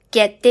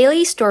Get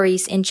daily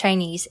stories in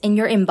Chinese in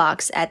your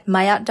inbox at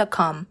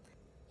maya.com.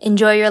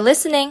 Enjoy your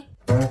listening!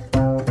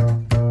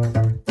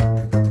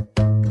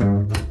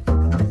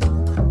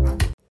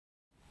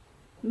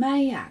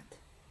 Mandarin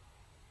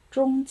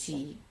终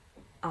极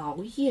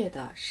熬夜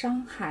的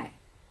伤害。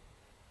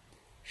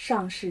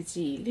上世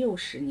纪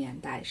60年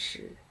代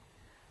时，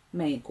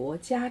美国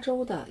加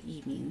州的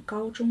一名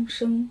高中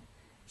生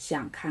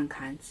想看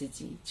看自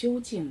己究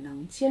竟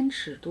能坚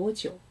持多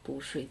久不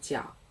睡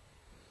觉。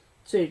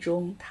最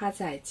终他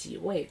在几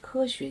位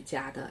科学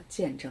家的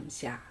见证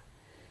下，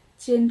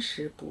坚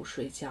持不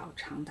睡觉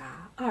长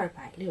达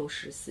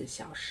264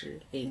小时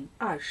零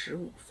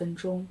25分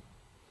钟。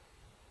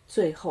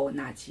最后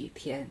那几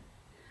天，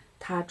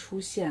他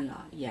出现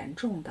了严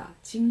重的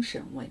精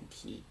神问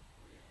题，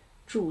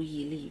注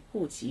意力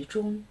不集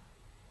中，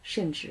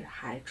甚至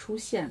还出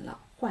现了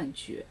幻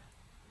觉。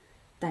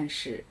但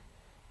是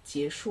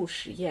结束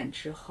实验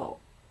之后，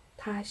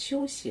他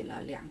休息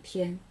了2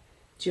天，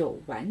就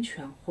完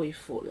全恢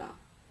复了。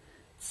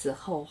此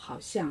后好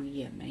像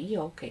也没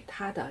有给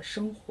他的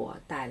生活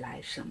带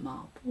来什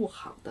么不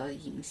好的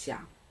影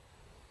响。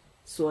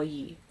所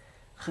以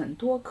很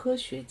多科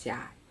学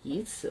家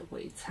以此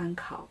为参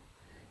考，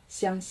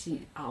相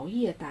信熬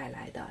夜带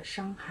来的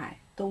伤害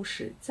都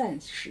是暂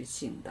时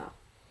性的，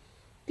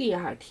第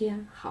2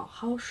天好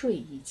好睡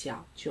一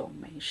觉就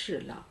没事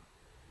了。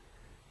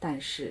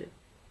但是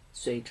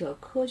随着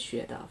科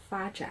学的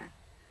发展，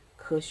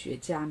科学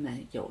家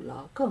们有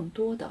了更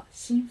多的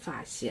新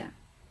发现，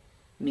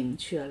明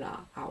确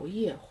了熬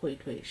夜会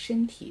对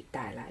身体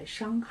带来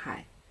伤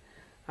害，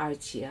而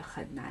且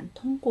很难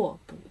通过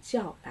补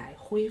觉来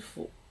恢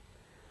复。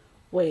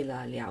为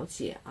了了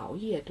解熬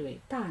夜对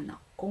大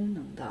脑功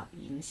能的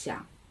影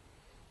响，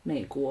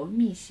美国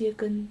密歇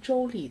根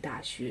州立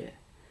大学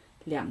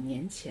2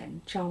年前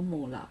招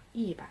募了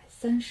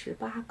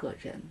138个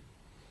人，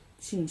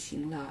进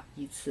行了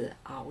一次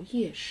熬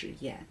夜实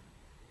验。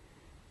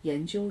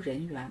研究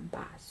人员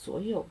把所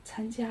有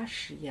参加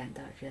实验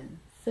的人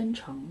分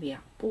成2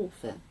部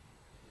分，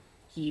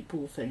一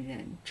部分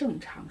人正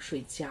常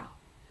睡觉，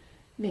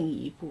另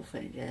一部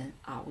分人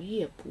熬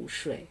夜不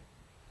睡。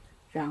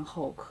然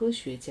后科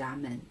学家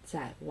们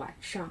在晚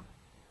上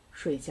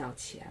睡觉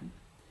前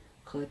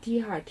和第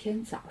2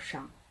天早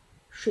上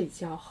睡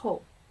觉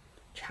后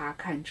查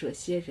看这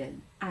些人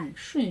按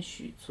顺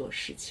序做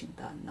事情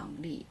的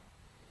能力，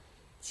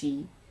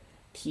即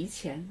提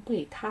前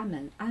为他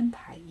们安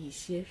排一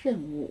些任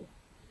务，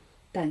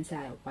但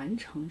在完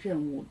成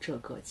任务这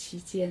个期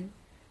间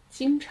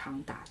经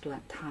常打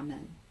断他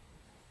们，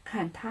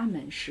看他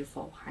们是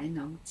否还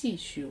能继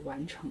续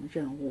完成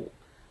任务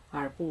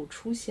而不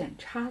出现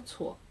差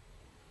错，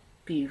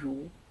比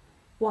如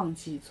忘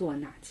记做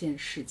哪件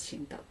事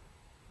情等。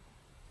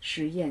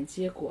实验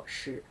结果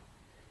是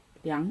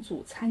，2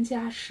组参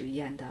加实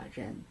验的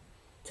人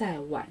在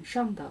晚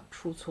上的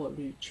出错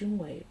率均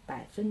为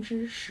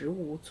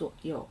15%左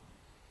右，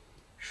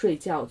睡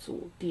觉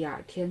组第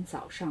2天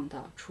早上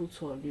的出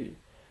错率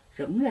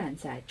仍然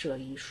在这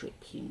一水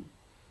平，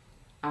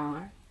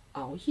而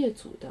熬夜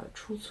组的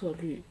出错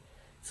率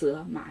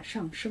则马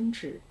上升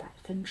至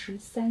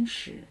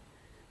30%，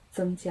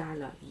增加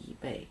了1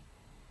倍。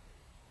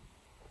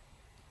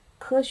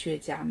科学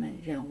家们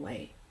认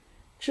为，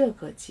这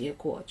个结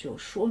果就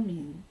说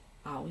明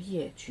熬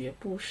夜绝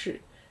不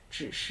是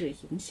只是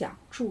影响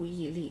注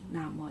意力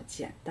那么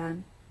简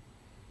单，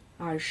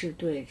而是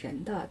对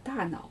人的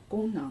大脑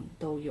功能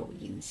都有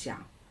影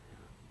响，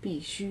必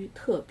须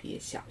特别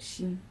小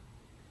心。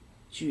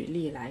举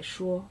例来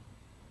说，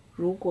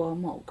如果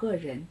某个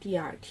人第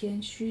2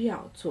天需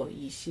要做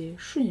一些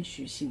顺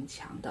序性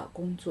强的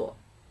工作，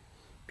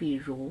比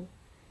如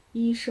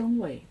医生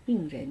为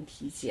病人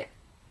体检，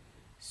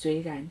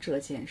虽然这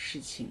件事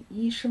情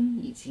医生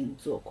已经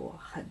做过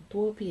很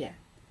多遍，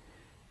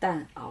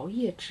但熬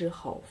夜之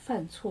后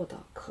犯错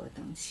的可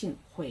能性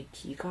会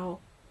提高，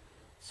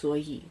所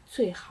以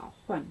最好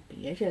换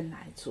别人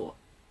来做。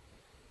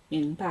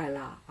明白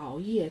了熬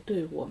夜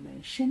对我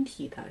们身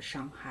体的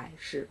伤害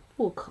是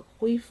不可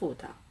恢复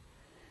的，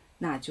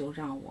那就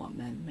让我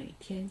们每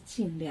天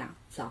尽量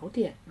早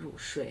点入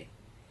睡，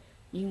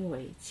因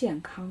为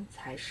健康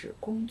才是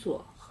工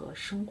作和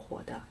生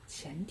活的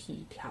前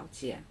提条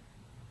件。